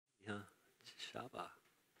Shabbat.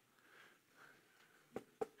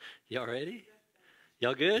 Y'all ready?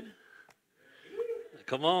 Y'all good?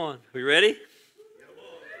 Come on. We ready?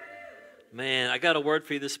 Man, I got a word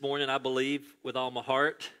for you this morning, I believe, with all my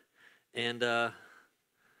heart. And I'm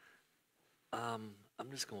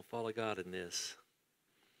just going to follow God in this.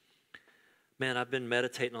 Man, I've been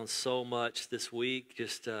meditating on so much this week,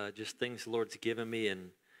 just things the Lord's given me.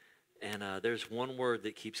 And there's one word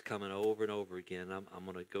that keeps coming over and over again. I'm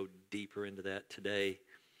going to go deeper into that today.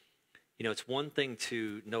 You know, it's one thing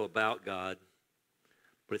to know about God,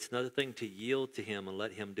 but it's another thing to yield to Him and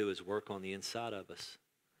let Him do His work on the inside of us.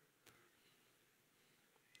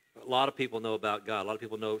 A lot of people know about God. A lot of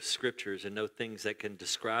people know scriptures and know things that can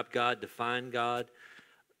describe God, define God.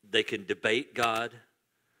 They can debate God.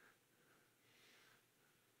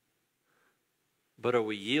 But are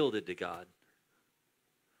we yielded to God?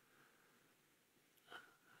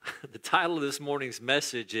 The title of this morning's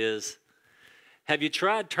message is, have you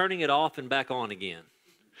tried turning it off and back on again?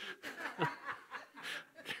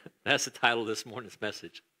 That's the title of this morning's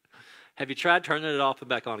message. Have you tried turning it off and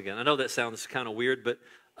back on again? I know that sounds kind of weird, but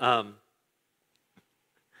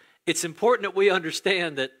it's important that we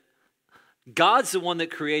understand that God's the one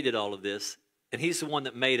that created all of this, and He's the one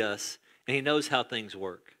that made us, and He knows how things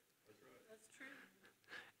work. That's true.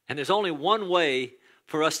 And there's only one way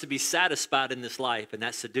for us to be satisfied in this life, and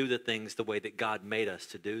that's to do the things the way that God made us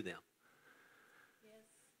to do them.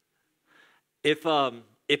 Yes.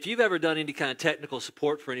 If you've ever done any kind of technical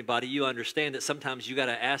support for anybody, you understand that sometimes you got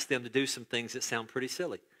to ask them to do some things that sound pretty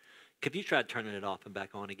silly. Have you tried turning it off and back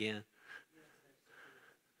on again?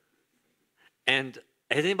 And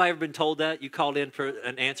has anybody ever been told that? You called in for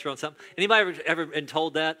an answer on something? Anybody ever been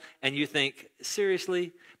told that and you think,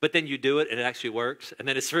 seriously? But then you do it and it actually works. And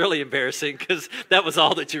then it's really embarrassing because that was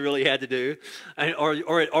all that you really had to do. Or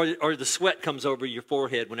the sweat comes over your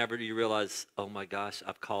forehead whenever you realize, oh my gosh,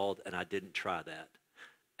 I've called and I didn't try that.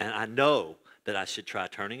 And I know that I should try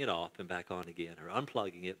turning it off and back on again, or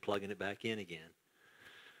unplugging it, plugging it back in again.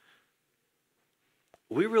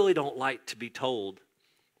 We really don't like to be told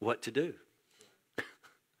what to do.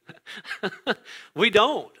 We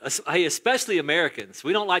don't, especially Americans.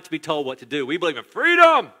 We don't like to be told what to do. We believe in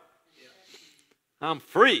freedom. I'm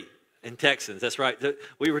free. In Texans, that's right.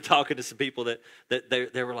 We were talking to some people that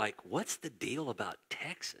they were like, what's the deal about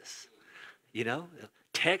Texas? You know,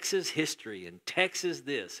 Texas history and Texas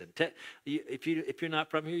this. And if you're not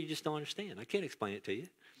from here, you just don't understand. I can't explain it to you.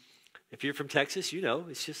 If you're from Texas, you know,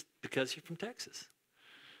 it's just because you're from Texas.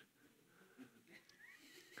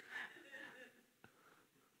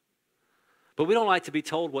 But we don't like to be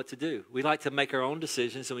told what to do. We like to make our own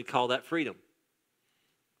decisions, and we call that freedom.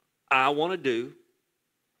 I want to do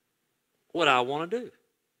what I want to do.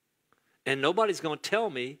 And nobody's going to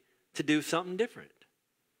tell me to do something different.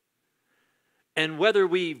 And whether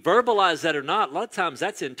we verbalize that or not, a lot of times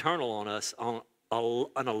that's internal on us on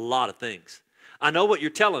a lot of things. I know what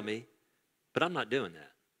you're telling me, but I'm not doing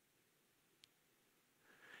that.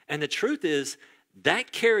 And the truth is,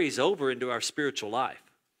 that carries over into our spiritual life.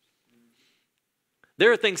 There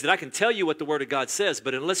are things that I can tell you what the Word of God says,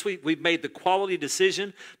 but unless we've made the quality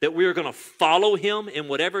decision that we are going to follow Him in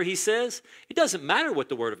whatever He says, it doesn't matter what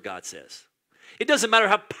the Word of God says. It doesn't matter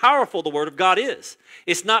how powerful the Word of God is.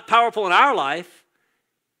 It's not powerful in our life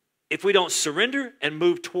if we don't surrender and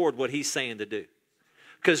move toward what He's saying to do.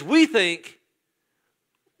 Because we think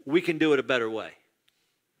we can do it a better way.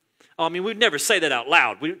 I mean, we'd never say that out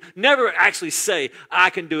loud. We never actually say, I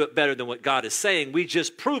can do it better than what God is saying. We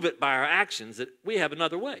just prove it by our actions that we have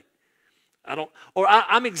another way.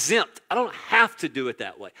 I'm exempt. I don't have to do it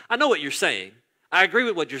that way. I know what you're saying. I agree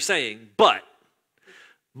with what you're saying, but.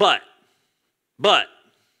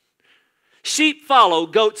 Sheep follow,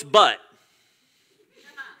 goats butt.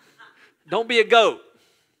 Don't be a goat.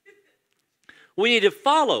 We need to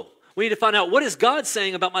follow. We need to find out, what is God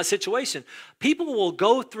saying about my situation? People will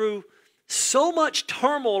go through so much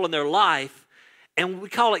turmoil in their life, and we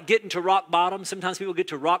call it getting to rock bottom. Sometimes people get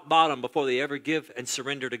to rock bottom before they ever give and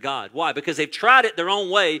surrender to God. Why? Because they've tried it their own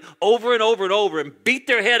way over and over and over and beat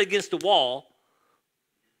their head against the wall.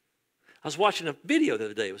 I was watching a video the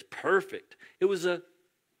other day. It was perfect. It was a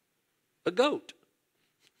goat.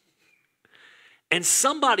 And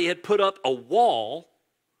somebody had put up a wall,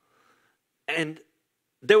 and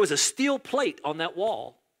there was a steel plate on that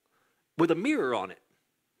wall with a mirror on it.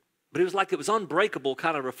 But it was like it was unbreakable,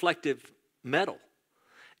 kind of reflective metal.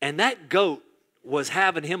 And that goat was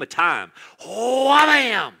having him a time. Oh, I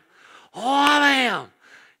am. Oh, I am.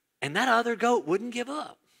 And that other goat wouldn't give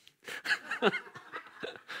up.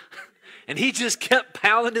 And he just kept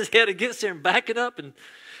pounding his head against there and backing up and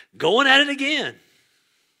going at it again.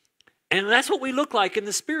 And that's what we look like in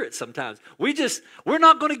the spirit sometimes. We're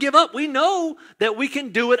not going to give up. We know that we can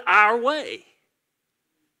do it our way.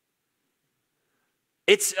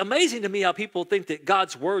 It's amazing to me how people think that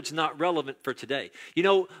God's word's not relevant for today. You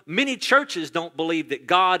know, many churches don't believe that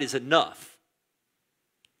God is enough.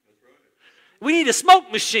 We need a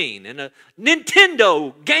smoke machine and a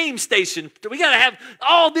Nintendo game station. We got to have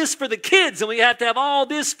all this for the kids, and we have to have all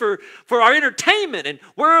this for our entertainment. And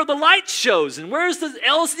where are the light shows? And where's the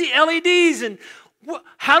LEDs? And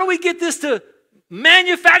how do we get this to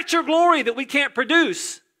manufacture glory that we can't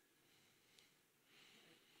produce?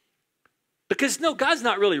 Because, no, God's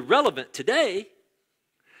not really relevant today.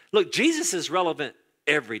 Look, Jesus is relevant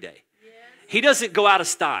every day. He doesn't go out of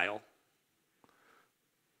style.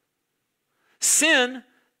 Sin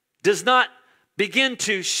does not begin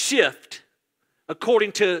to shift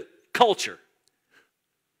according to culture.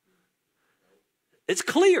 It's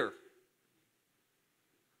clear.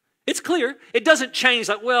 It's clear. It doesn't change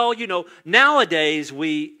like, well, you know, nowadays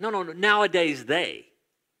nowadays they.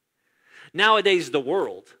 Nowadays the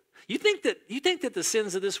world. You think that the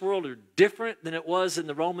sins of this world are different than it was in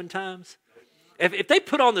the Roman times? If they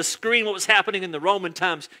put on the screen what was happening in the Roman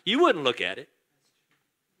times, you wouldn't look at it.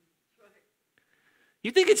 You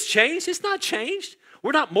think it's changed? It's not changed.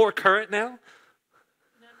 We're not more current now.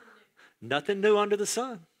 Nothing new under the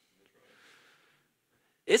sun.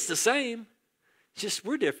 It's the same. It's just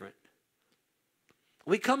we're different.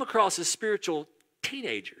 We come across as spiritual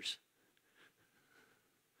teenagers.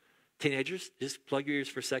 Teenagers, just plug your ears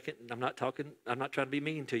for a second. I'm not trying to be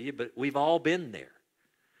mean to you, but we've all been there.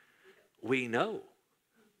 We know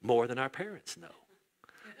more than our parents know.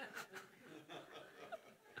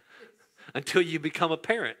 Until you become a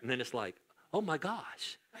parent, and then it's like, oh my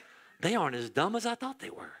gosh, they aren't as dumb as I thought they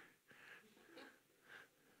were.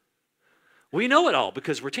 We know it all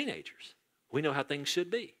because we're teenagers. We know how things should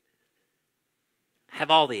be. Have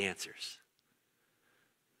all the answers.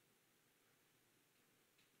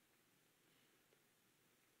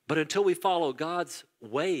 But until we follow God's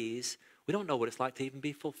ways, we don't know what it's like to even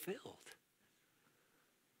be fulfilled.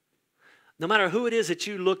 No matter who it is that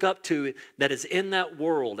you look up to that is in that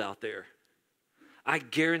world out there, I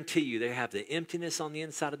guarantee you they have the emptiness on the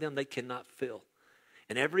inside of them they cannot fill.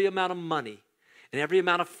 And every amount of money and every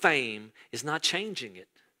amount of fame is not changing it.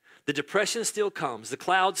 The depression still comes. The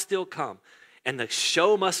clouds still come. And the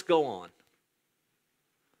show must go on.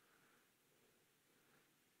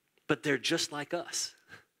 But they're just like us.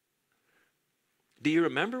 Do you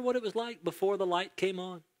remember what it was like before the light came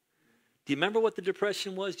on? Do you remember what the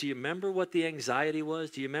depression was? Do you remember what the anxiety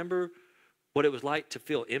was? Do you remember what it was like to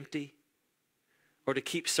feel empty? Or to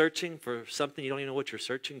keep searching for something you don't even know what you're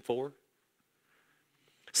searching for?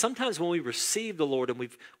 Sometimes when we receive the Lord and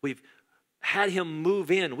we've had Him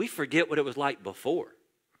move in, we forget what it was like before.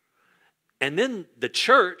 And then the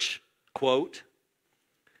church, quote,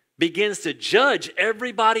 begins to judge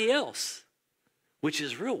everybody else, which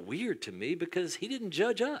is real weird to me because He didn't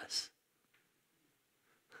judge us.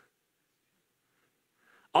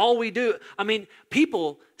 All we do,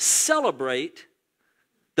 people celebrate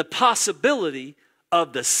the possibility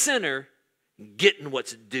of the sinner getting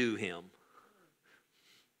what's due him.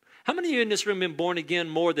 How many of you in this room have been born again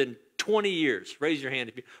more than 20 years? Raise your hand.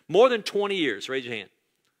 If you more than 20 years, raise your hand.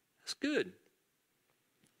 That's good.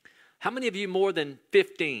 How many of you more than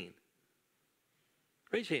 15?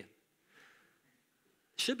 Raise your hand.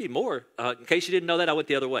 Should be more. In case you didn't know that, I went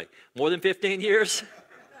the other way. More than 15 years?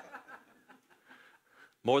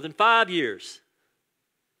 More than 5 years?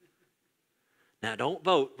 Now, don't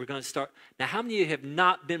vote. We're going to start. Now, how many of you have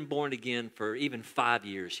not been born again for even 5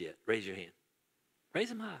 years yet? Raise your hand. Raise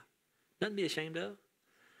them high. Nothing to be ashamed of.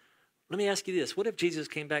 Let me ask you this. What if Jesus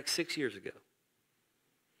came back 6 years ago?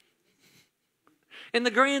 In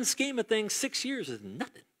the grand scheme of things, 6 years is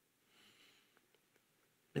nothing.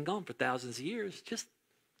 Been gone for thousands of years. Just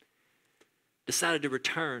decided to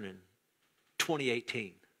return in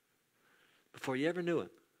 2018 before you ever knew Him.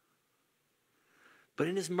 But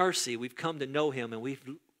in His mercy, we've come to know Him, and we've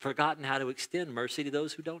forgotten how to extend mercy to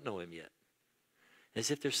those who don't know Him yet.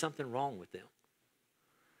 As if there's something wrong with them.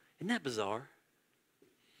 Isn't that bizarre?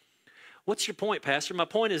 What's your point, Pastor? My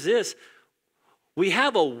point is this. We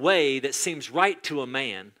have a way that seems right to a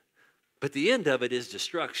man, but the end of it is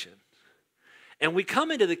destruction. And we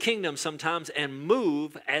come into the kingdom sometimes and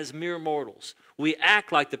move as mere mortals. We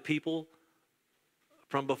act like the people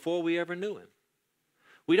from before we ever knew Him.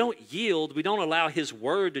 We don't yield. We don't allow His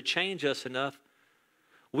word to change us enough.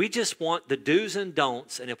 We just want the do's and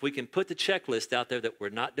don'ts. And if we can put the checklist out there that we're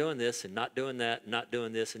not doing this and not doing that, and not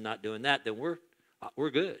doing this and not doing that, then we're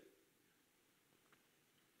good.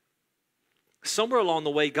 somewhere along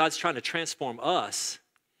the way, God's trying to transform us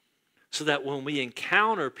so that when we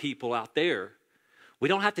encounter people out there, we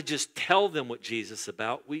don't have to just tell them what Jesus is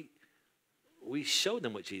about. We show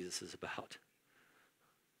them what Jesus is about.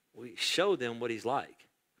 We show them what he's like.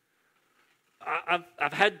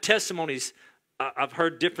 I've had testimonies. I've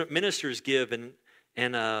heard different ministers give, and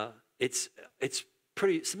it's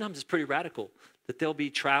pretty. Sometimes it's pretty radical that they'll be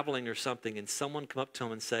traveling or something, and someone come up to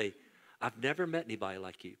them and say, "I've never met anybody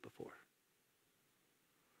like you before."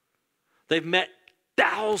 They've met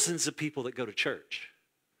thousands of people that go to church,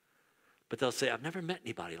 but they'll say, "I've never met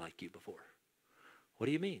anybody like you before." What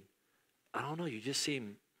do you mean? I don't know. You just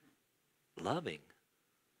seem loving.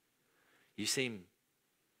 You seem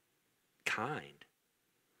kind,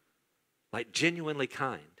 like genuinely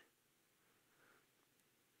kind.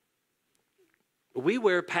 We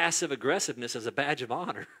wear passive aggressiveness as a badge of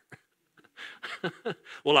honor.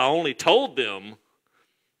 Well, I only told them.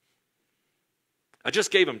 I just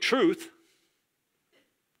gave them truth.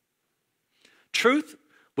 Truth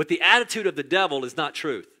with the attitude of the devil is not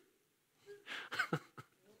truth.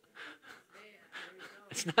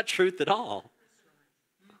 It's not truth at all.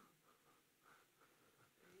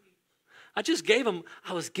 I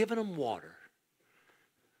was giving them water.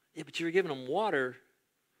 Yeah, but you were giving them water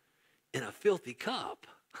in a filthy cup.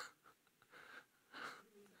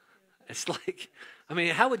 It's like, I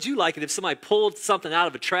mean, how would you like it if somebody pulled something out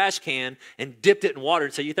of a trash can and dipped it in water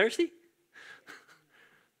and said, "You thirsty?"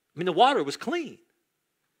 I mean, the water was clean.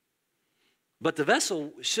 But the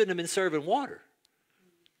vessel shouldn't have been serving water.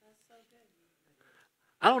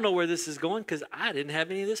 I don't know where this is going because I didn't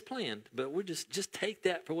have any of this planned. But we're just take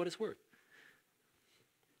that for what it's worth.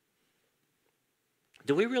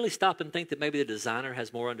 Do we really stop and think that maybe the designer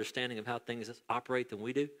has more understanding of how things operate than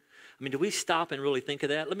we do? I mean, do we stop and really think of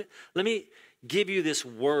that? Let me give you this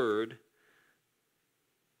word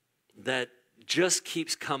that just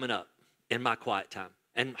keeps coming up in my quiet time.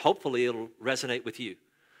 And hopefully it'll resonate with you.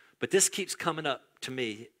 But this keeps coming up to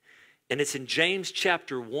me. And it's in James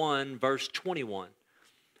chapter 1, verse 21.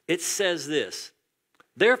 It says this: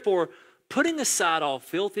 "Therefore, putting aside all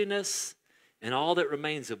filthiness and all that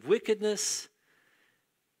remains of wickedness,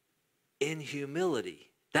 in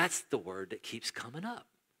humility," that's the word that keeps coming up.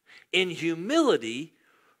 "In humility,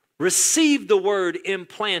 receive the word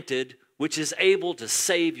implanted, which is able to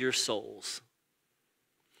save your souls."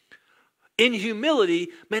 In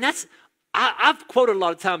humility, man, I've quoted a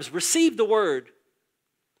lot of times, receive the word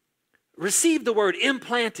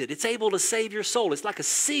implanted. It's able to save your soul. It's like a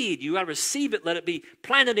seed. You got to receive it, let it be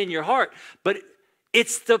planted in your heart. But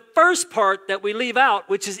it's the first part that we leave out,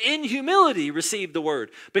 which is in humility, receive the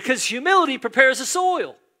word. Because humility prepares the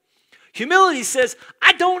soil. Humility says,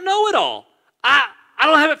 I don't know it all. I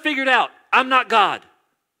don't have it figured out. I'm not God.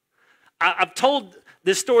 I've told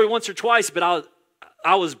this story once or twice, but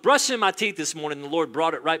I was brushing my teeth this morning, and the Lord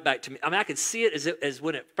brought it right back to me. I mean, I could see it as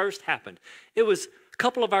when it first happened. It was a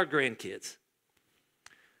couple of our grandkids.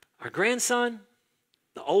 Our grandson,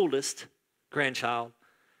 the oldest grandchild,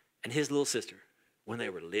 and his little sister when they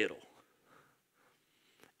were little.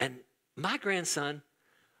 And my grandson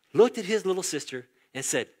looked at his little sister and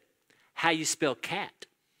said, "How you spell cat?"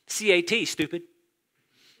 C-A-T, stupid.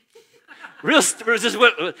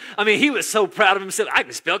 I mean, he was so proud of himself. I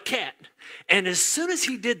can spell cat. And as soon as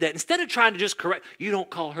he did that, instead of trying to just correct, "You don't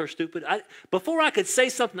call her stupid," before I could say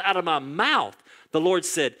something out of my mouth, the Lord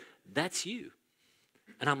said, "That's you."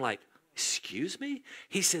 And I'm like, "Excuse me?"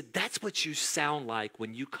 He said, "That's what you sound like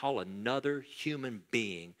when you call another human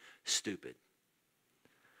being stupid.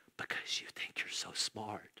 Because you think you're so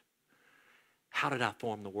smart. How did I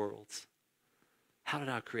form the worlds? How did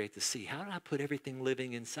I create the sea? How did I put everything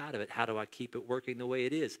living inside of it? How do I keep it working the way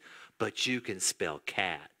it is? But you can spell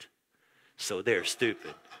cat, so they're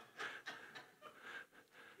stupid."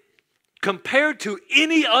 Compared to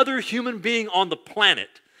any other human being on the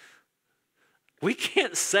planet, we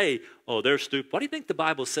can't say, "Oh, they're stupid." Why do you think the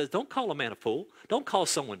Bible says, don't call a man a fool? Don't call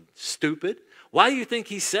someone stupid. Why do you think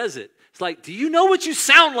he says it? It's like, do you know what you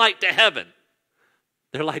sound like to heaven?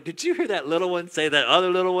 They're like, "Did you hear that little one say that other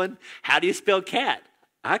little one? How do you spell cat?"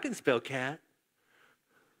 I can spell cat.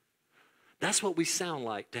 That's what we sound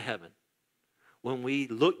like to heaven when we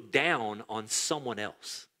look down on someone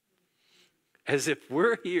else. As if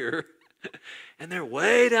we're here and they're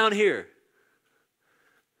way down here.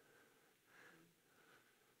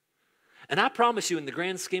 And I promise you, in the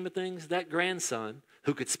grand scheme of things, that grandson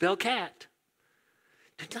who could spell cat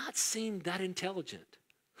did not seem that intelligent.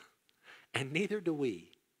 And neither do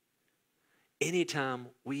we.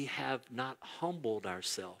 Anytime we have not humbled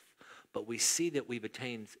ourselves, but we see that we've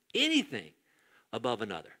attained anything above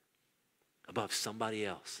another, above somebody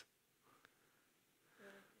else.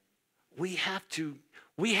 we have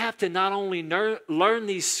to not only learn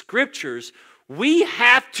these scriptures, we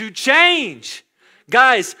have to change.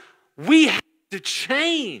 Guys, we have to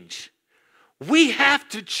change. We have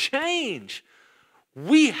to change.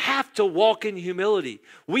 We have to walk in humility.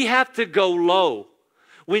 We have to go low.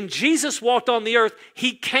 When Jesus walked on the earth,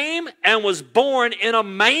 he came and was born in a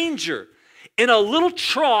manger, in a little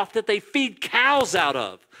trough that they feed cows out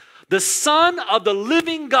of. The Son of the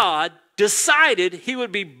living God decided he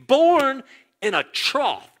would be born in a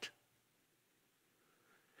trough.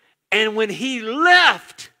 And when he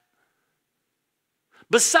left,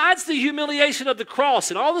 besides the humiliation of the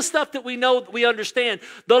cross and all the stuff that we know, we understand,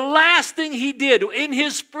 the last thing he did in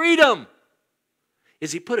his freedom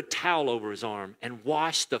is he put a towel over his arm and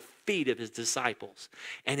washed the feet of his disciples.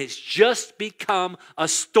 And it's just become a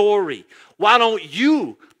story. Why don't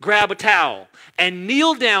you grab a towel and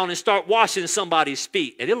kneel down and start washing somebody's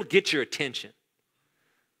feet, and it'll get your attention.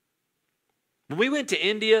 When we went to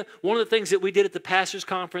India, one of the things that we did at the pastors'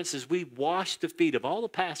 conference is we washed the feet of all the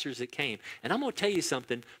pastors that came. And I'm going to tell you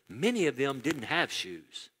something, many of them didn't have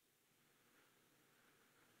shoes.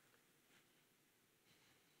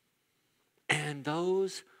 And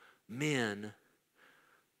those men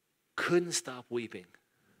couldn't stop weeping.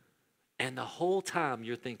 And the whole time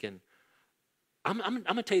you're thinking, I'm going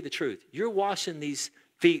to tell you the truth. You're washing these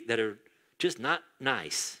feet that are just not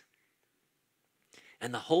nice.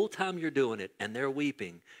 And the whole time you're doing it and they're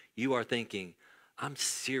weeping, you are thinking, I'm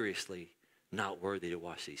seriously not worthy to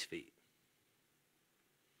wash these feet.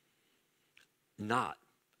 Not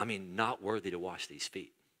worthy to wash these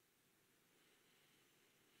feet.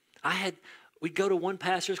 We'd go to one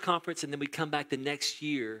pastor's conference and then we'd come back the next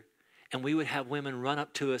year and we would have women run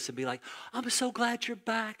up to us and be like, I'm so glad you're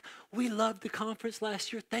back. We loved the conference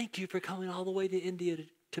last year. Thank you for coming all the way to India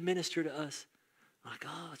to minister to us. I'm like,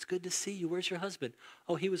 oh, it's good to see you. Where's your husband?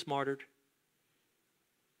 Oh, he was martyred.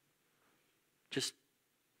 Just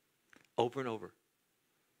over and over.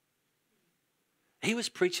 He was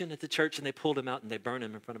preaching at the church and they pulled him out and they burned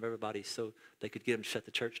him in front of everybody so they could get him to shut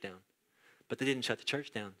the church down. But they didn't shut the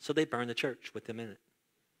church down, so they burned the church with them in it.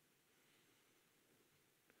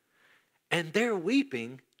 And they're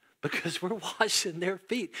weeping because we're washing their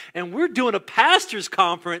feet. And we're doing a pastor's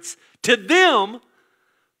conference to them.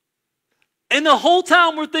 And the whole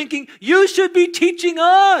time we're thinking, you should be teaching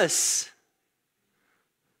us.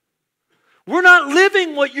 We're not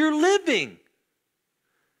living what you're living.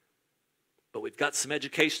 But we've got some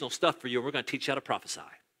educational stuff for you, and we're going to teach you how to prophesy.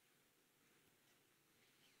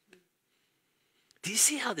 Do you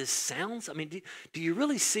see how this sounds? I mean, do you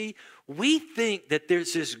really see? We think that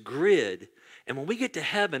there's this grid, and when we get to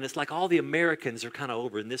heaven, it's like all the Americans are kind of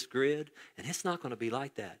over in this grid, and it's not going to be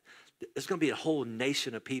like that. There's going to be a whole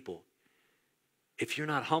nation of people. If you're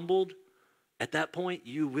not humbled, at that point,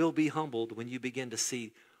 you will be humbled when you begin to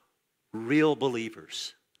see real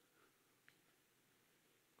believers.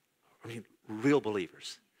 I mean, real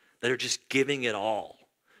believers that are just giving it all,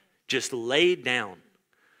 just laid down.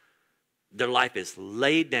 Their life is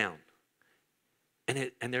laid down.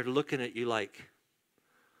 And they're looking at you like,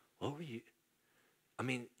 what were you? I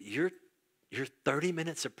mean, your 30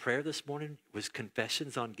 minutes of prayer this morning was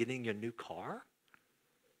confessions on getting your new car?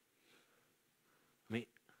 I mean,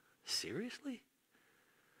 seriously?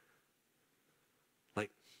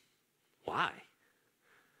 Like, why?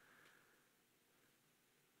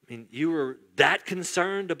 I mean, you were that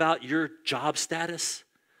concerned about your job status?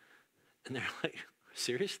 And they're like,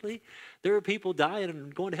 seriously? There were people dying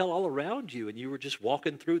and going to hell all around you, and you were just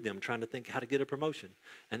walking through them trying to think how to get a promotion.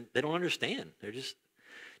 And they don't understand. They're just,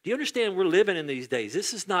 do you understand we're living in these days?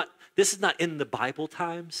 This is not in the Bible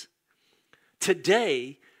times.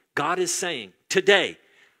 Today, God is saying, today,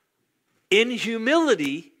 in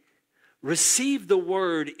humility, receive the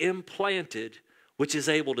word implanted, which is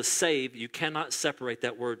able to save. You cannot separate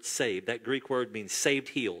that word save. That Greek word means saved,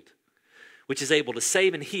 healed, which is able to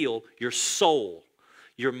save and heal your soul,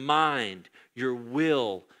 your mind, your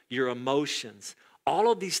will, your emotions.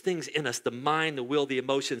 All of these things in us, the mind, the will, the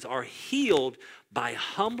emotions, are healed by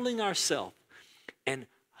humbling ourselves and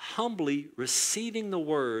humbly receiving the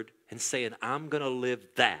word and saying, I'm going to live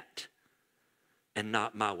that and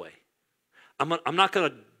not my way. I'm not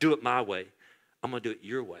going to do it my way. I'm going to do it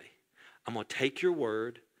your way. I'm going to take your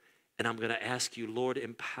word and I'm going to ask you, Lord,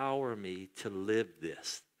 empower me to live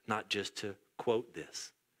this, not just to quote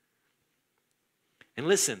this. And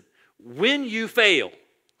listen, when you fail,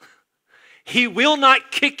 he will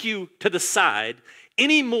not kick you to the side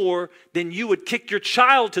any more than you would kick your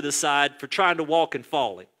child to the side for trying to walk and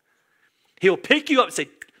falling. He'll pick you up and say,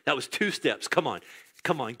 that was 2 steps. Come on,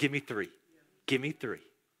 give me 3. Give me 3.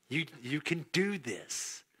 You can do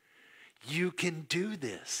this. You can do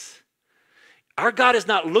this. Our God is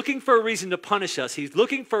not looking for a reason to punish us. He's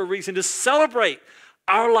looking for a reason to celebrate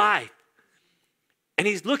our life. And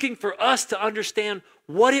he's looking for us to understand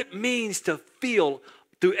what it means to feel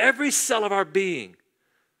through every cell of our being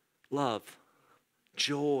love,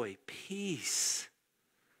 joy, peace,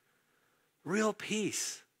 real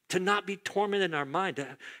peace, to not be tormented in our mind,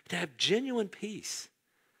 to have genuine peace.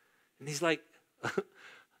 And he's like,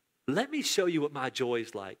 let me show you what my joy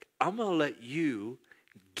is like. I'm going to let you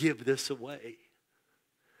give this away.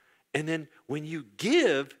 And then when you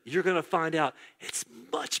give, you're going to find out it's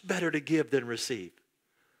much better to give than receive.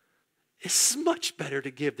 It's much better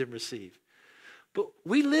to give than receive. But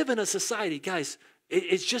we live in a society, guys,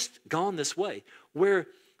 it's just gone this way, where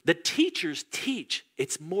the teachers teach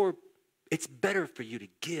it's better for you to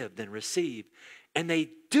give than receive. And they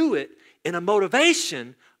do it in a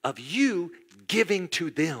motivation of you giving to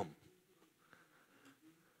them.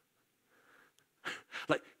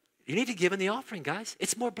 Like, you need to give in the offering, guys.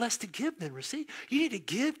 It's more blessed to give than receive. You need to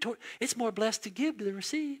give. It's more blessed to give than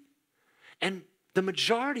receive. And the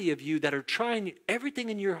majority of you that are trying everything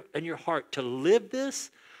in your heart to live this,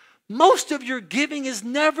 most of your giving is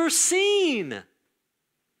never seen.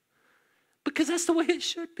 Because that's the way it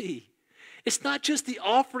should be. It's not just the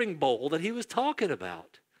offering bowl that he was talking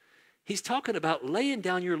about. He's talking about laying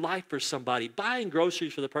down your life for somebody, buying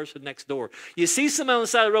groceries for the person next door. You see someone on the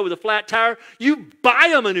side of the road with a flat tire, you buy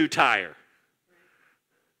them a new tire.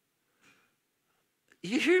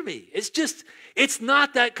 You hear me? It's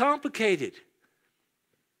not that complicated.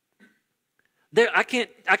 I can't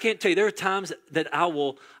tell you, there are times that I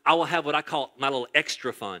will have what I call my little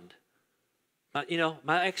extra fund.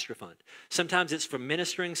 My extra fund. Sometimes it's from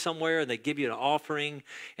ministering somewhere and they give you an offering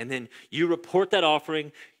and then you report that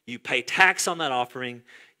offering, you pay tax on that offering,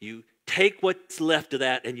 you take what's left of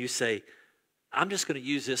that and you say, I'm just going to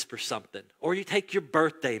use this for something. Or you take your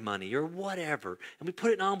birthday money or whatever and we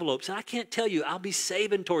put it in envelopes. And I can't tell you, I'll be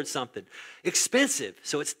saving towards something expensive.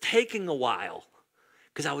 So it's taking a while.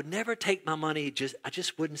 Because I would never take my money, I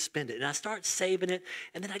just wouldn't spend it. And I start saving it,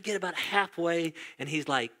 and then I'd get about halfway, and he's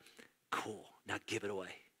like, cool, now give it away.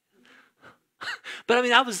 But I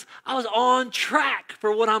mean, I was on track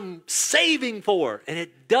for what I'm saving for, and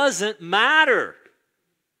it doesn't matter.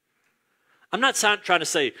 I'm not trying to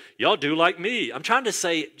say, y'all do like me. I'm trying to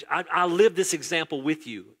say, I live this example with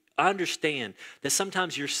you. I understand that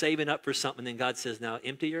sometimes you're saving up for something, and then God says, now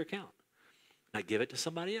empty your account. Now give it to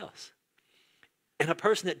somebody else. And a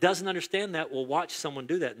person that doesn't understand that will watch someone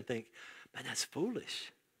do that and think, man, that's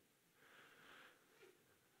foolish.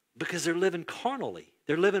 Because they're living carnally.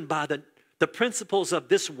 They're living by the principles of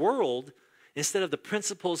this world instead of the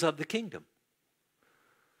principles of the kingdom.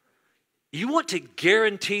 You want to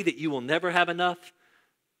guarantee that you will never have enough?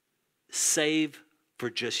 Save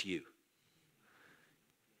for just you.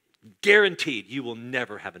 Guaranteed you will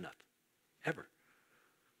never have enough. Ever.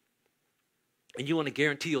 And you want to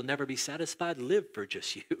guarantee you'll never be satisfied? Live for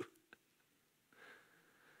just you.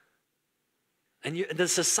 And the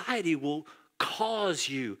society will cause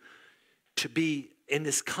you to be in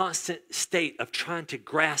this constant state of trying to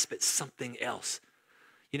grasp at something else.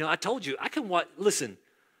 I told you, I can watch, listen,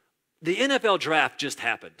 the NFL draft just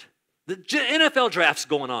happened. The NFL draft's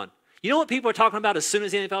going on. You know what people are talking about as soon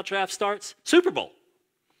as the NFL draft starts? Super Bowl.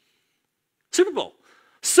 Super Bowl.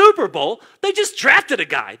 Super Bowl, they just drafted a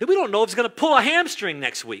guy that we don't know if he's going to pull a hamstring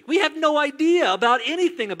next week. We have no idea about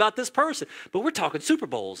anything about this person. But we're talking Super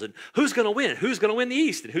Bowls and who's going to win, who's going to win the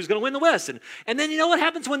East and who's going to win the West. And then you know what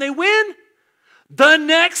happens when they win? The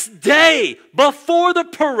next day, before the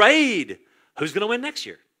parade, who's going to win next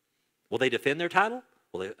year? Will they defend their title?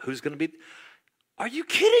 Who's going to be? Are you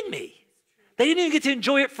kidding me? They didn't even get to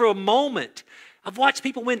enjoy it for a moment. I've watched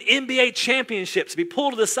people win NBA championships, be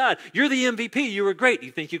pulled to the side. You're the MVP. You were great. You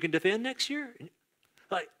think you can defend next year?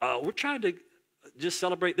 Like, we're trying to just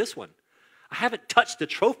celebrate this one. I haven't touched the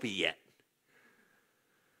trophy yet.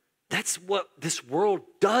 That's what this world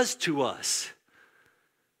does to us.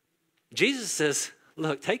 Jesus says,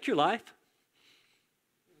 look, take your life,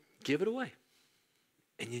 give it away,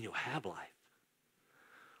 and then you'll have life.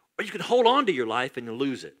 Or you can hold on to your life and you'll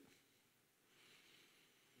lose it.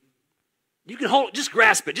 You can just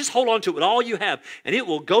grasp it, just hold on to it with all you have, and it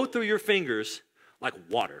will go through your fingers like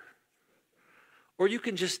water. Or you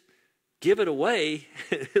can just give it away,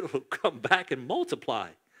 and it will come back and multiply.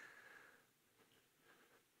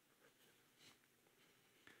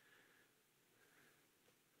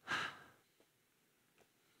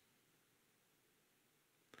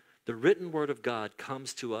 The written word of God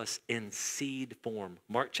comes to us in seed form.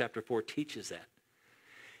 Mark chapter 4 teaches that.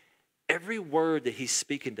 Every word that he's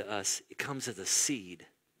speaking to us, it comes as a seed.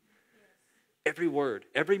 Every word,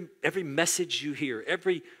 every message you hear,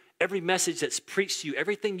 every message that's preached to you,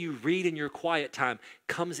 everything you read in your quiet time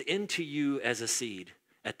comes into you as a seed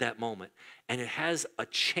at that moment. And it has a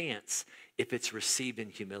chance if it's received in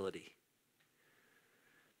humility.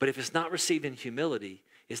 But if it's not received in humility,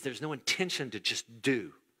 there's no intention to just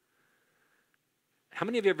do. How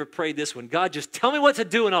many of you ever prayed this one? God, just tell me what to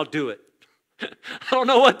do and I'll do it. I don't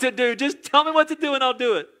know what to do. Just tell me what to do and I'll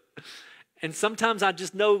do it. And sometimes I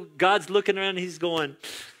just know God's looking around and he's going,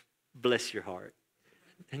 bless your heart.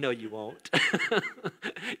 No, you won't.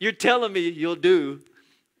 You're telling me you'll do,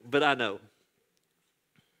 but I know.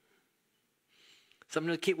 So I'm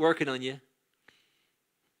going to keep working on you.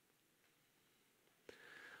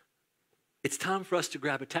 It's time for us to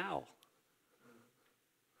grab a towel.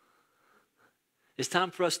 It's time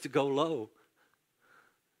for us to go low.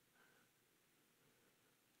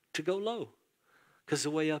 To go low. Because the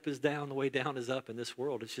way up is down, the way down is up in this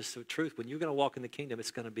world. It's just the truth. When you're going to walk in the kingdom,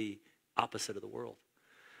 it's going to be opposite of the world.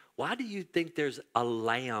 Why do you think there's a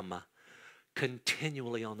lamb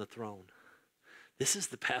continually on the throne? This is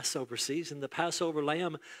the Passover season. The Passover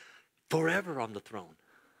lamb forever on the throne.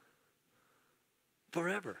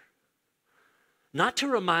 Forever. Not to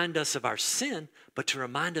remind us of our sin, but to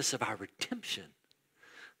remind us of our redemption.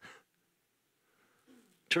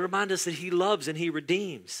 To remind us that he loves and he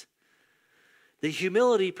redeems. The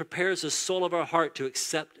humility prepares the soul of our heart to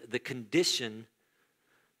accept the conditions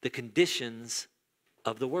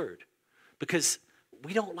of the word. Because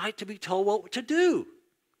we don't like to be told what to do.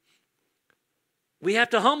 We have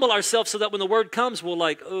to humble ourselves so that when the word comes, we're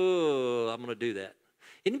like, oh, I'm going to do that.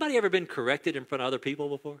 Anybody ever been corrected in front of other people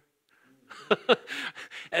before?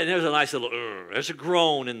 And there's a nice little, there's a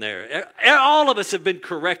groan in there. All of us have been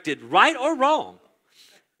corrected, right or wrong,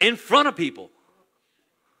 in front of people.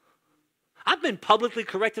 I've been publicly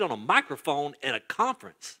corrected on a microphone at a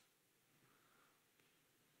conference.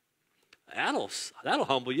 That'll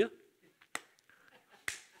humble you.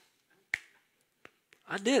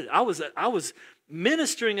 I did. I was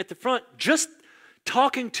ministering at the front, just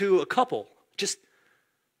talking to a couple,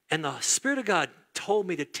 and the Spirit of God told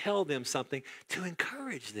me to tell them something to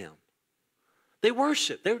encourage them. They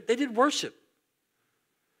worshiped. They did worship.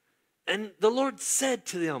 And the Lord said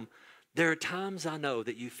to them, there are times I know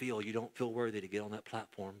that you don't feel worthy to get on that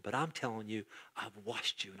platform, but I'm telling you, I've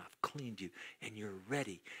washed you and I've cleaned you and you're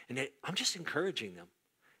ready. And I'm just encouraging them.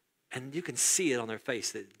 And you can see it on their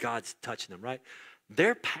face that God's touching them, right?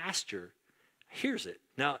 Their pastor hears it.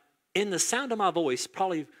 Now, in the sound of my voice,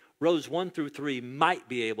 probably rows 1 through 3 might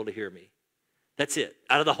be able to hear me. That's it,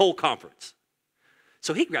 out of the whole conference.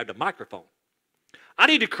 So he grabbed a microphone. I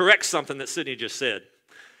need to correct something that Sidney just said.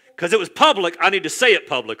 Because it was public, I need to say it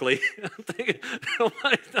publicly.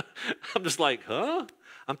 I'm just like, huh?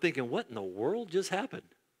 I'm thinking, what in the world just happened?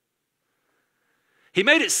 He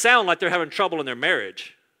made it sound like they're having trouble in their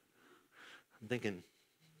marriage. I'm thinking,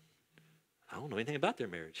 I don't know anything about their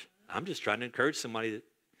marriage. I'm just trying to encourage somebody that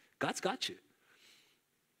God's got you.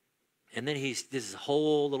 And then this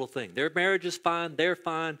whole little thing. Their marriage is fine. They're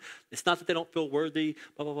fine. It's not that they don't feel worthy.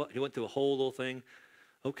 Blah, blah, blah. He went through a whole little thing.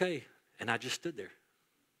 Okay. And I just stood there.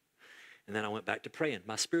 And then I went back to praying.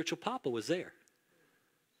 My spiritual papa was there.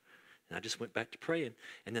 And I just went back to praying.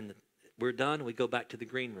 And then we're done, and we go back to the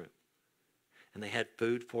green room. And they had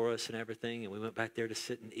food for us and everything, and we went back there to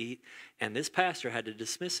sit and eat. And this pastor had to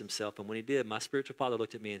dismiss himself, and when he did, my spiritual father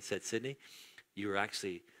looked at me and said, Sidney, you were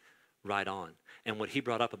actually right on. And what he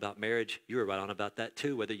brought up about marriage, you were right on about that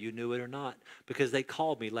too, whether you knew it or not, because they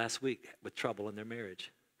called me last week with trouble in their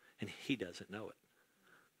marriage, and he doesn't know it.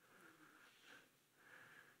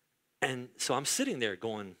 And so I'm sitting there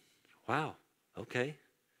going, wow, okay.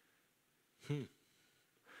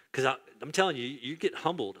 Because I'm telling you, you get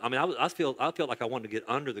humbled. I mean, I felt like I wanted to get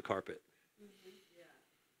under the carpet.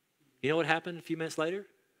 You know what happened a few minutes later?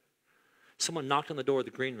 Someone knocked on the door of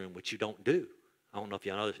the green room, which you don't do. I don't know if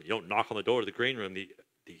you know this. You don't knock on the door of the green room.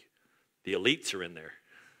 The elites are in there.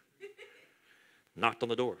 Knocked on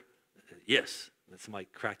the door. Yes. And somebody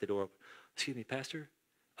cracked the door up. Excuse me, Pastor.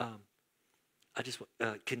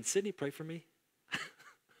 Can Sidney pray for me?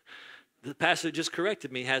 The pastor that just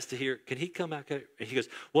corrected me has to hear, can he come out there? And he goes,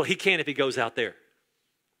 well, he can if he goes out there.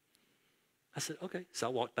 I said, okay. So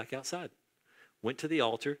I walked back outside, went to the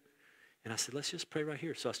altar, and I said, let's just pray right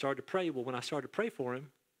here. So I started to pray. Well, when I started to pray for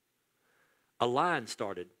him, a line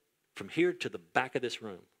started from here to the back of this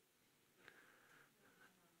room.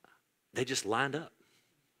 They just lined up.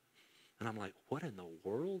 And I'm like, what in the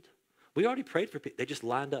world? We already prayed for people. They just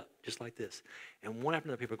lined up just like this. And one after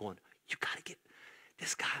another, people are going, you got to get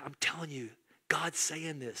this guy. I'm telling you, God's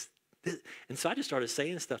saying this. And so I just started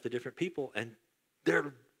saying stuff to different people, and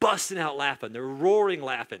they're busting out laughing. They're roaring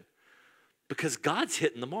laughing because God's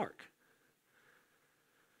hitting the mark.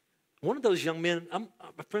 One of those young men I'm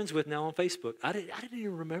friends with now on Facebook, I didn't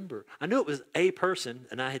even remember. I knew it was a person,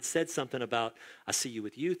 and I had said something about, I see you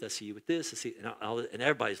with youth, I see you with this, and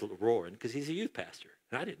everybody's roaring because he's a youth pastor,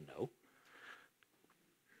 and I didn't know.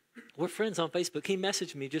 We're friends on Facebook. He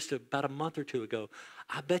messaged me just about a month or two ago.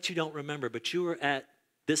 I bet you don't remember, but you were at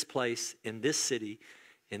this place in this city,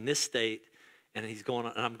 in this state, and he's going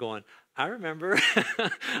on, and I'm going, I remember.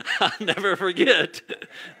 I'll never forget.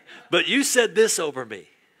 But you said this over me.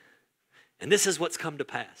 And this is what's come to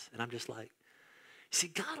pass. And I'm just like, see,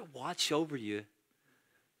 God will watch over you,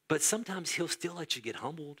 but sometimes he'll still let you get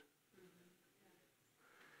humbled.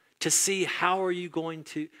 To see how are you going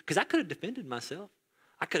to, because I could have defended myself.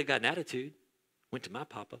 I could have got an attitude, went to my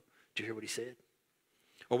papa. Did you hear what he said?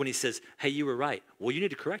 Or when he says, hey, you were right. Well, you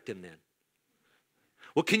need to correct him then.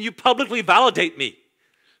 Well, can you publicly validate me?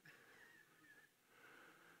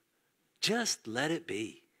 Just let it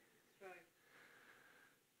be.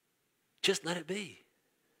 Just let it be.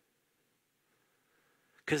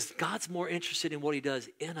 Because God's more interested in what he does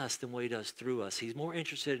in us than what he does through us. He's more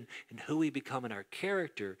interested in who we become in our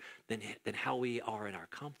character than how we are in our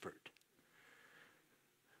comfort.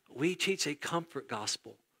 We teach a comfort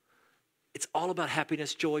gospel. It's all about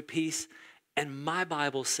happiness, joy, peace. And my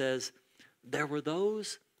Bible says there were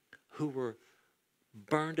those who were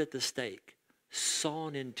burned at the stake,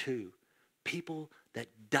 sawn in two, people that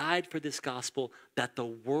died for this gospel, that the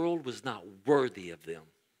world was not worthy of them.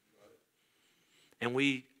 And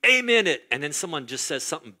we amen it, and then someone just says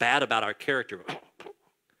something bad about our character.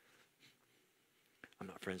 I'm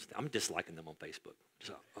not friends with them. I'm disliking them on Facebook.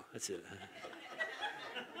 So, that's it.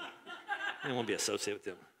 I don't want to be associated with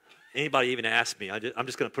them. Anybody even ask me, I'm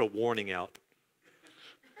just going to put a warning out.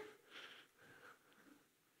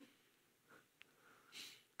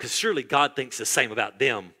 Because surely God thinks the same about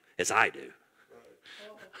them as I do.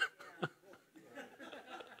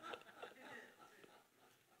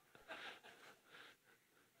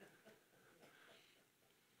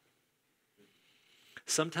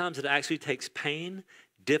 Sometimes it actually takes pain,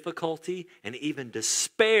 difficulty, and even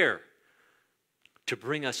despair to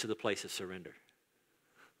bring us to the place of surrender.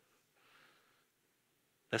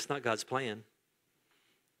 That's not God's plan,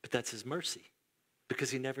 but that's his mercy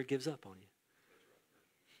because he never gives up on you.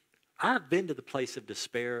 I've been to the place of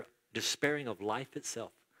despair, despairing of life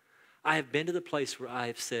itself. I have been to the place where I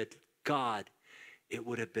have said, God, it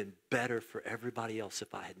would have been better for everybody else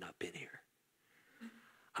if I had not been here.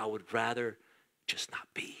 I would rather just not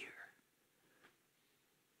be here.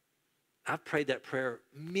 I've prayed that prayer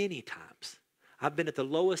many times. I've been at the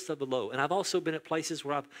lowest of the low. And I've also been at places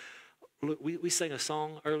where we sang a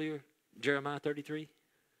song earlier, Jeremiah 33.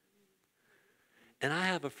 And I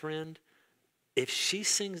have a friend, if she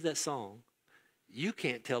sings that song, you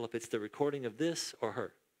can't tell if it's the recording of this or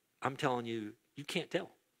her. I'm telling you, you can't tell.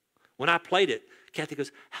 When I played it, Kathy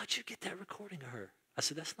goes, how'd you get that recording of her? I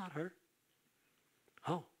said, that's not her.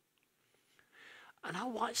 Oh. And I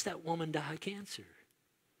watched that woman die of cancer.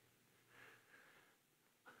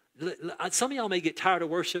 Some of y'all may get tired of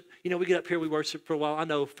worship. You know, we get up here, we worship for a while. I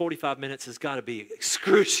know 45 minutes has got to be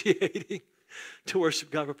excruciating to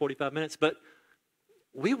worship God for 45 minutes. But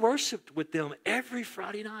we worshiped with them every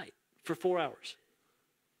Friday night for 4 hours.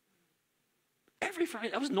 Every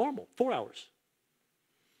Friday. That was normal, 4 hours.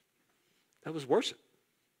 That was worship.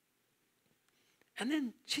 And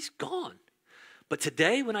then she's gone. But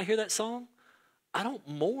today, when I hear that song, I don't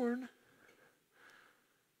mourn.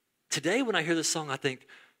 Today, when I hear this song, I think,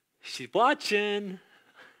 she's watching.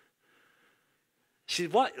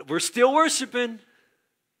 We're still worshiping.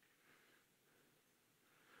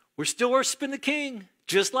 We're still worshiping the King,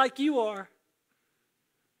 just like you are.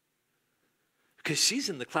 Because she's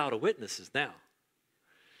in the cloud of witnesses now.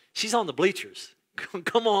 She's on the bleachers.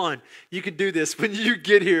 Come on, you can do this. When you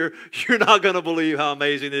get here, you're not going to believe how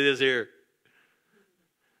amazing it is here.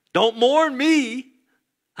 Don't mourn me.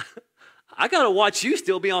 I got to watch you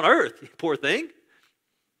still be on earth, poor thing.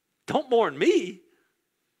 Don't mourn me.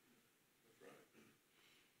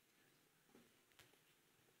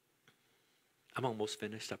 I'm almost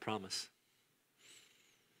finished, I promise.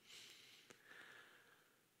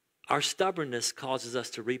 Our stubbornness causes us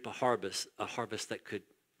to reap a harvest that could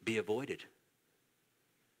be avoided.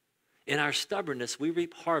 In our stubbornness, we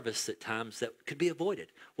reap harvests at times that could be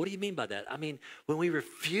avoided. What do you mean by that? I mean, when we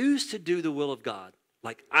refuse to do the will of God,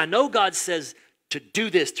 like I know God says to do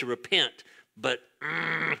this, to repent, but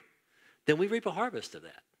then we reap a harvest of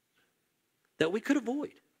that we could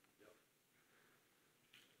avoid.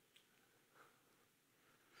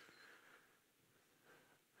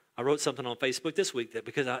 I wrote something on Facebook this week that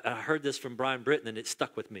because I heard this from Brian Britton and it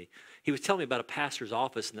stuck with me. He was telling me about a pastor's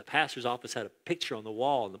office, and the pastor's office had a picture on the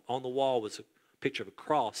wall, and on the wall was a picture of a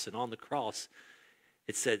cross, and on the cross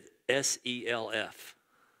it said SELF.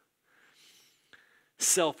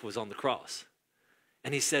 Self was on the cross.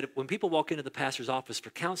 And he said when people walk into the pastor's office for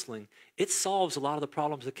counseling, it solves a lot of the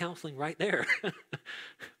problems of counseling right there.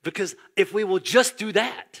 Because if we will just do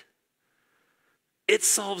that, it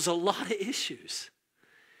solves a lot of issues.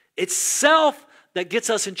 It's self that gets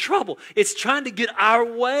us in trouble. It's trying to get our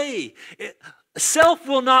way. Self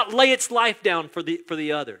will not lay its life down for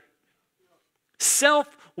the other.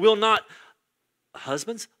 Self will not.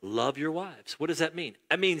 Husbands, love your wives. What does that mean?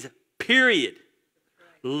 That means period.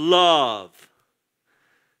 Love.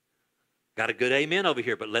 Got a good amen over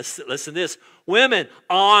here, but listen to this. Women,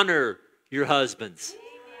 honor your husbands.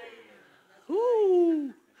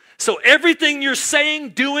 Ooh. So everything you're saying,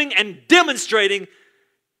 doing, and demonstrating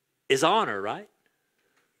is honor, right?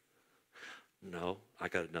 No, I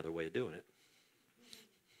got another way of doing it.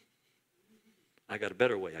 I got a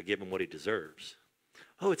better way. I give him what he deserves.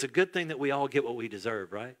 Oh, it's a good thing that we all get what we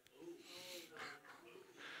deserve, right?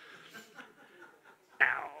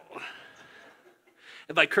 Ow.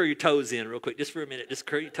 Everybody curl your toes in real quick, just for a minute. Just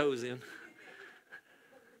curl your toes in.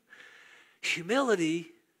 Humility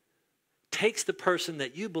takes the person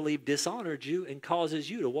that you believe dishonored you and causes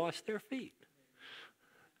you to wash their feet.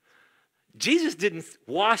 Jesus didn't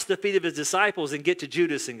wash the feet of his disciples and get to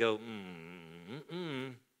Judas and go,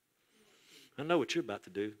 I know what you're about to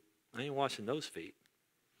do. I ain't washing those feet.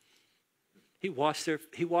 He washed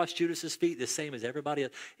Judas's feet the same as everybody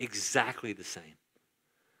else, exactly the same.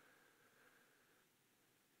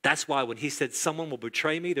 That's why when he said someone will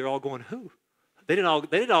betray me, they're all going, who? They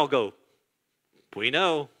didn't all go, we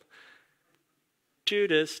know.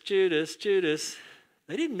 Judas, Judas, Judas.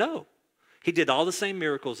 They didn't know. He did all the same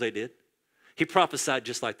miracles they did. He prophesied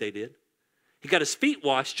just like they did. He got his feet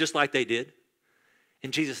washed just like they did.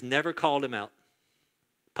 And Jesus never called him out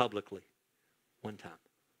publicly one time.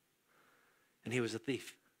 And he was a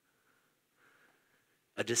thief,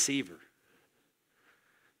 a deceiver,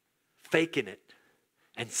 faking it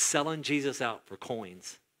and selling Jesus out for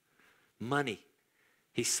coins, money.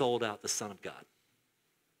 He sold out the Son of God.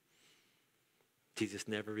 Jesus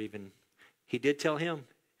never even, he did tell him,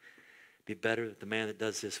 it'd be better that the man that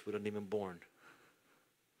does this wouldn't even born.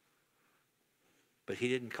 But he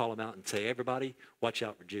didn't call him out and say, everybody, watch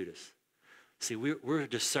out for Judas. See, we're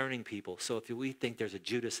discerning people. So if we think there's a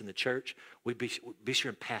Judas in the church, we be sure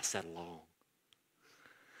and pass that along.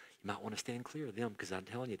 You might want to stand clear of them because I'm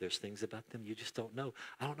telling you, there's things about them you just don't know.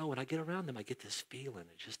 I don't know. When I get around them, I get this feeling.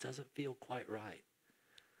 It just doesn't feel quite right.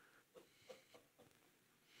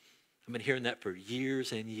 I've been hearing that for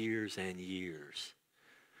years and years and years.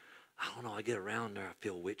 I don't know. I get around her. I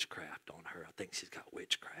feel witchcraft on her. I think she's got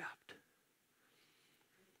witchcraft.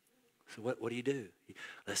 So what do you do?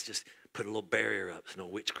 Let's just put a little barrier up so no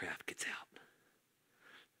witchcraft gets out.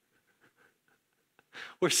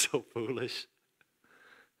 We're so foolish.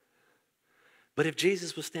 But if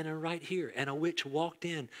Jesus was standing right here and a witch walked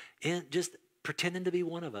in and just pretending to be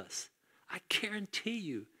one of us, I guarantee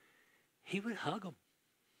you he would hug them.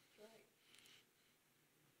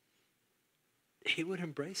 He would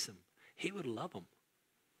embrace them. He would love them.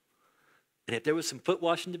 And if there was some foot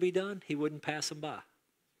washing to be done, he wouldn't pass them by.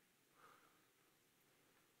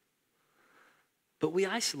 But we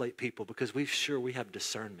isolate people because we're sure we have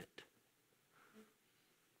discernment.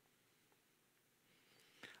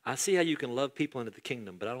 I see how you can love people into the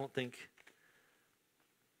kingdom, but I don't think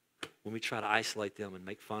when we try to isolate them and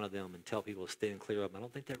make fun of them and tell people to stand clear of them, I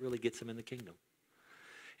don't think that really gets them in the kingdom.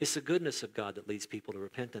 It's the goodness of God that leads people to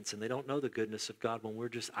repentance, and they don't know the goodness of God when we're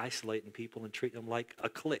just isolating people and treating them like a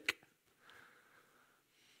clique.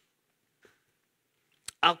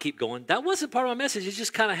 I'll keep going. That wasn't part of my message. It's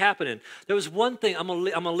just kind of happening. There was one thing. I'm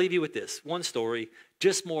gonna leave you with this. One story,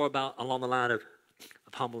 just more about along the line of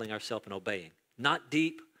humbling ourselves and obeying. Not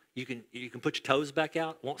deep. You can put your toes back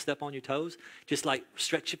out. Won't step on your toes. Just like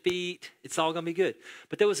stretch your feet. It's all going to be good.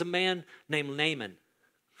 But there was a man named Naaman.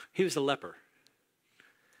 He was a leper.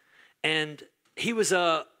 And he was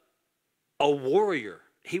a warrior.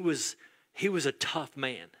 He was a tough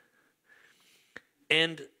man.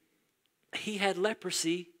 And he had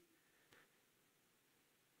leprosy,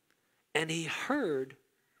 and he heard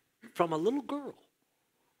from a little girl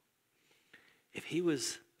if he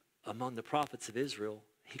was among the prophets of Israel,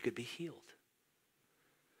 he could be healed.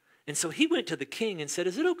 And so he went to the king and said,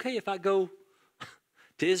 is it okay if I go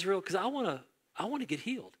to Israel? Because I want to get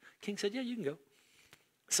healed. King said, yeah, you can go.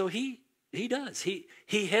 So he does.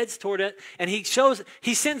 He heads toward it, and he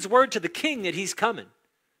sends word to the king that he's coming.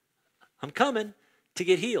 I'm coming to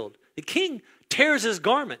get healed. The king tears his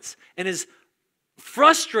garments and is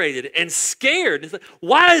frustrated and scared. Like,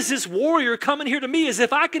 why is this warrior coming here to me as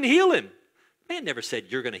if I can heal him? Man never said,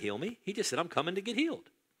 you're going to heal me. He just said, I'm coming to get healed.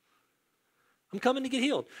 I'm coming to get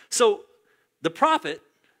healed. So the prophet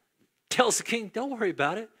tells the king, don't worry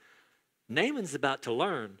about it. Naaman's about to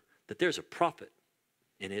learn that there's a prophet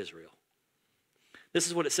in Israel. This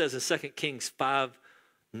is what it says in 2 Kings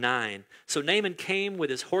 5:9. So Naaman came with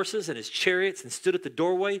his horses and his chariots and stood at the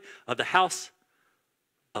doorway of the house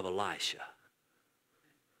of Elisha.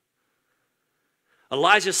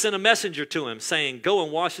 Elijah sent a messenger to him saying, go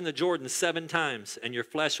and wash in the Jordan 7 times and your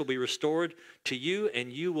flesh will be restored to you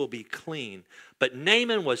and you will be clean. But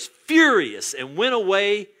Naaman was furious and went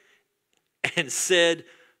away and said,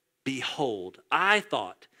 behold, I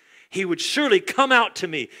thought he would surely come out to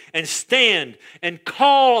me and stand and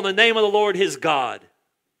call on the name of the Lord his God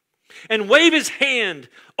and wave his hand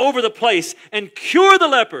over the place and cure the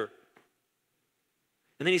leper.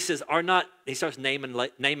 And then he says, he starts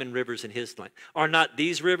naming rivers in his land. Are not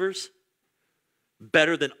these rivers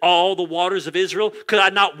better than all the waters of Israel? Could I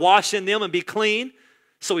not wash in them and be clean?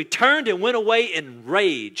 So he turned and went away in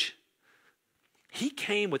rage. He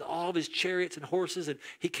came with all of his chariots and horses, and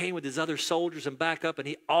he came with his other soldiers and backup,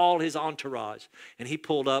 and all his entourage. And he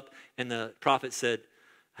pulled up, and the prophet said,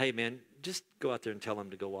 hey, man, just go out there and tell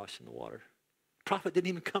him to go wash in the water. The prophet didn't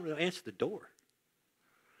even come to answer the door.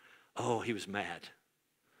 Oh, he was mad.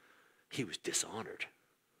 He was dishonored.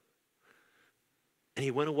 And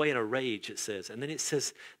he went away in a rage, it says. And then it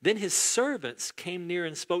says, then his servants came near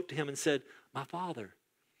and spoke to him and said, my father,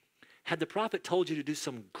 had the prophet told you to do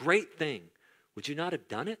some great thing, would you not have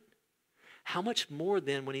done it? How much more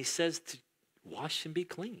then when he says to wash and be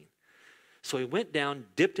clean? So he went down,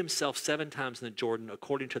 dipped himself 7 times in the Jordan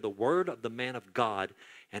according to the word of the man of God,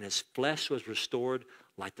 and his flesh was restored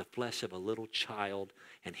like the flesh of a little child,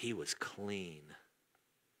 and he was clean.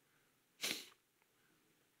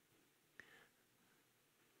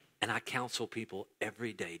 And I counsel people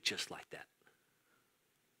every day just like that.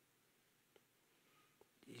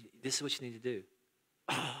 This is what you need to do.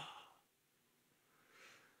 Oh.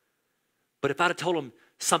 But if I'd have told them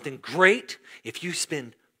something great, if you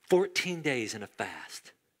spend 14 days in a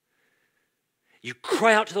fast, you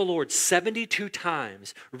cry out to the Lord 72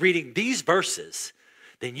 times reading these verses,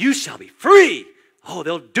 then you shall be free. Oh,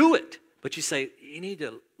 they'll do it. But you say, you need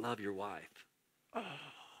to love your wife. Oh.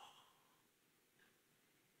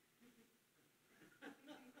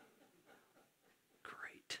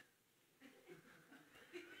 Great.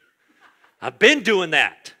 I've been doing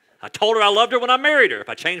that. I told her I loved her when I married her. If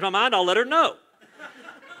I change my mind, I'll let her know.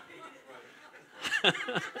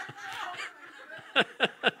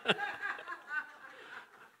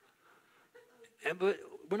 But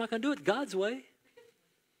we're not going to do it God's way.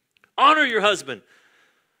 Honor your husband.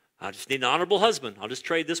 I just need an honorable husband. I'll just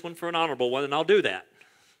trade this one for an honorable one, and I'll do that.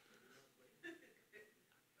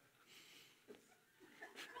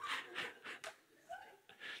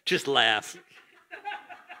 Just laugh.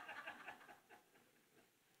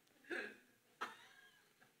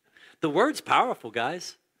 The word's powerful,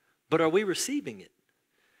 guys, but are we receiving it?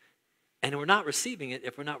 And we're not receiving it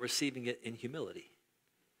if we're not receiving it in humility.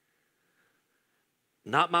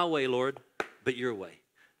 Not my way, Lord, but your way.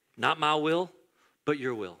 Not my will, but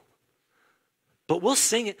your will. But we'll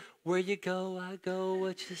sing it. Where you go, I go.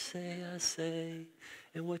 What you say, I say.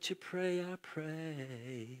 And what you pray, I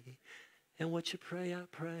pray. And what you pray, I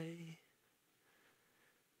pray.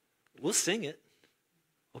 We'll sing it.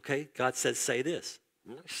 Okay, God says, say this.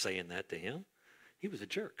 I'm not saying that to him. He was a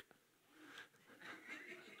jerk.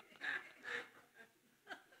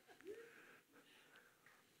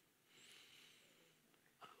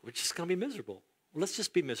 We're just going to be miserable. Let's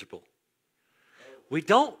just be miserable. We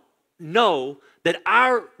don't know that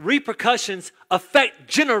our repercussions affect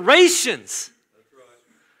generations. That's right.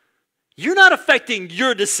 You're not affecting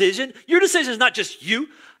your decision. Your decision is not just you.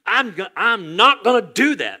 I'm not going to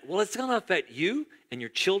do that. Well, it's going to affect you and your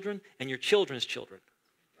children and your children's children.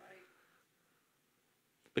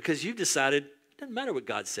 Because you've decided, it doesn't matter what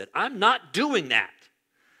God said. I'm not doing that.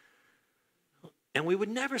 And we would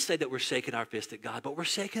never say that we're shaking our fist at God, but we're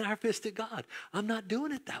shaking our fist at God. I'm not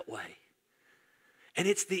doing it that way. And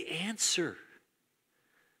it's the answer.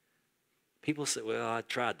 People say, well, I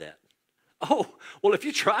tried that. Oh, well, if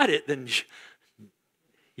you tried it, then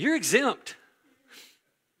you're exempt.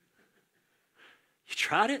 You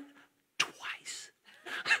tried it twice.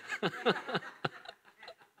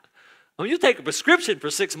 I mean, you take a prescription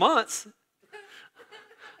for 6 months.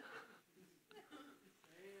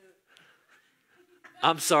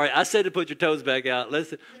 I'm sorry. I said to put your toes back out.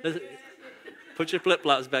 Listen. Put your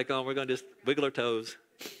flip-flops back on. We're going to just wiggle our toes.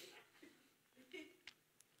 I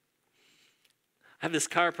have this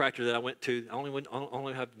chiropractor that I went to. I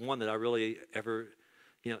only have one that I really ever,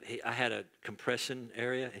 I had a compression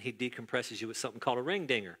area, and he decompresses you with something called a ring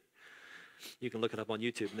dinger. You can look it up on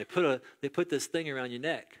YouTube. And they put this thing around your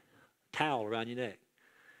neck, towel around your neck.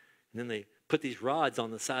 And then they put these rods on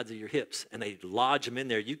the sides of your hips, and they lodge them in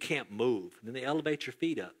there. You can't move. And then they elevate your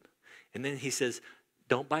feet up. And then he says,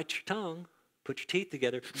 don't bite your tongue. Put your teeth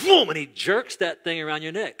together. Boom! And he jerks that thing around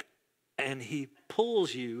your neck. And he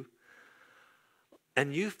pulls you.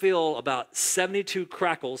 And you feel about 72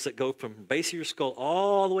 crackles that go from the base of your skull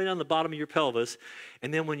all the way down the bottom of your pelvis.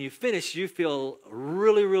 And then when you finish, you feel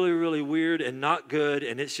really, really, really weird and not good.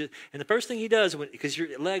 And it's just, and the first thing he does, because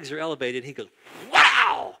your legs are elevated, he goes,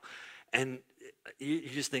 wow! And you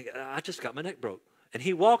just think, I just got my neck broke. And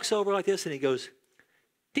he walks over like this and he goes,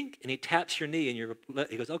 dink, and he taps your knee and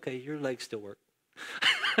he goes, okay, your legs still work.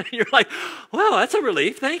 You're like, well, that's a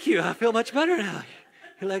relief. Thank you. I feel much better now.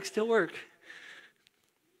 Your legs still work.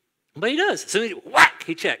 But he does. So whack,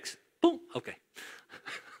 he checks. Boom, okay.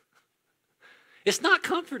 It's not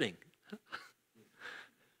comforting.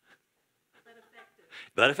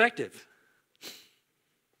 But effective.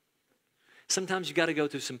 Sometimes you got to go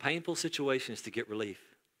through some painful situations to get relief.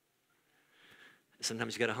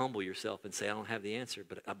 Sometimes you got to humble yourself and say, I don't have the answer,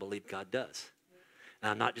 but I believe God does.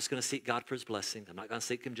 And I'm not just going to seek God for his blessing. I'm not going to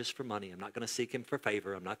seek him just for money. I'm not going to seek him for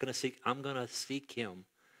favor. I'm going to seek him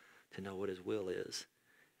to know what his will is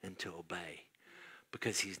and to obey.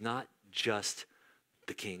 Because he's not just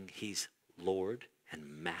the king, he's Lord and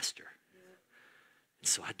master. And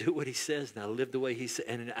so I do what he says and I live the way he says,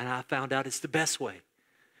 and I found out it's the best way.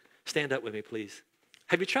 Stand up with me, please.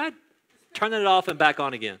 Have you tried turning it off and back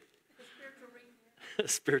on again?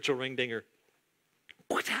 Spiritual ring dinger.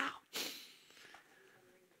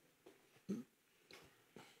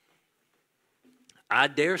 I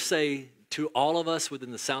dare say to all of us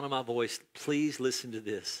within the sound of my voice, please listen to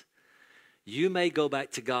this. You may go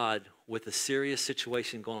back to God with a serious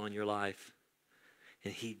situation going on in your life,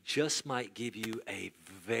 and he just might give you a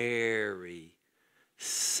very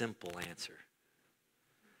simple answer.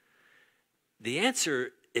 The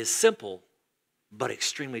answer is simple, but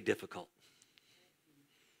extremely difficult.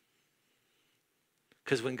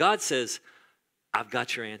 Because when God says, I've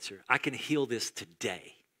got your answer, I can heal this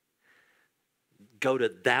today. Go to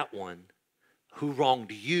that one who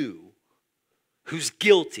wronged you, who's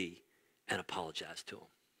guilty, and apologize to him.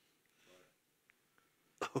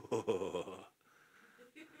 Oh.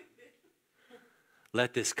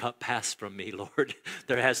 Let this cup pass from me, Lord.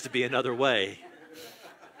 There has to be another way.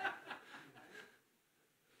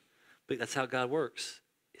 But that's how God works.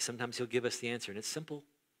 Sometimes he'll give us the answer, and it's simple,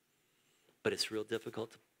 but it's real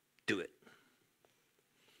difficult to do it.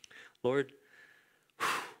 Lord,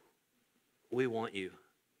 we want you,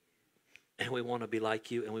 and we want to be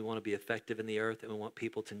like you, and we want to be effective in the earth, and we want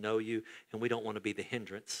people to know you, and we don't want to be the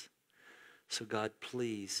hindrance. So God,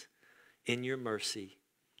 please, in your mercy,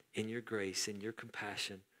 in your grace, in your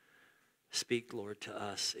compassion, speak, Lord, to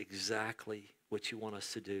us exactly what you want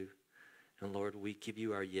us to do. And Lord, we give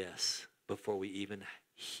you our yes before we even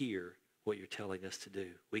hear what you're telling us to do.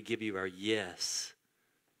 We give you our yes.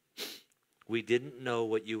 We didn't know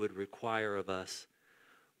what you would require of us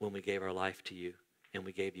when we gave our life to you, and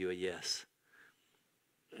we gave you a yes.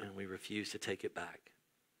 And we refuse to take it back.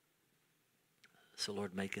 So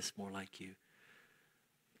Lord, make us more like you.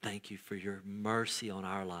 Thank you for your mercy on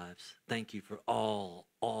our lives. Thank you for all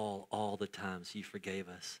the times you forgave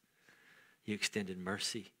us. You extended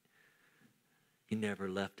mercy. You never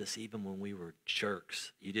left us, even when we were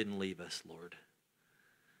jerks. You didn't leave us, Lord.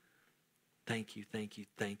 Thank you,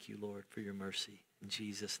 Lord, for your mercy. In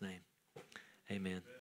Jesus' name, amen.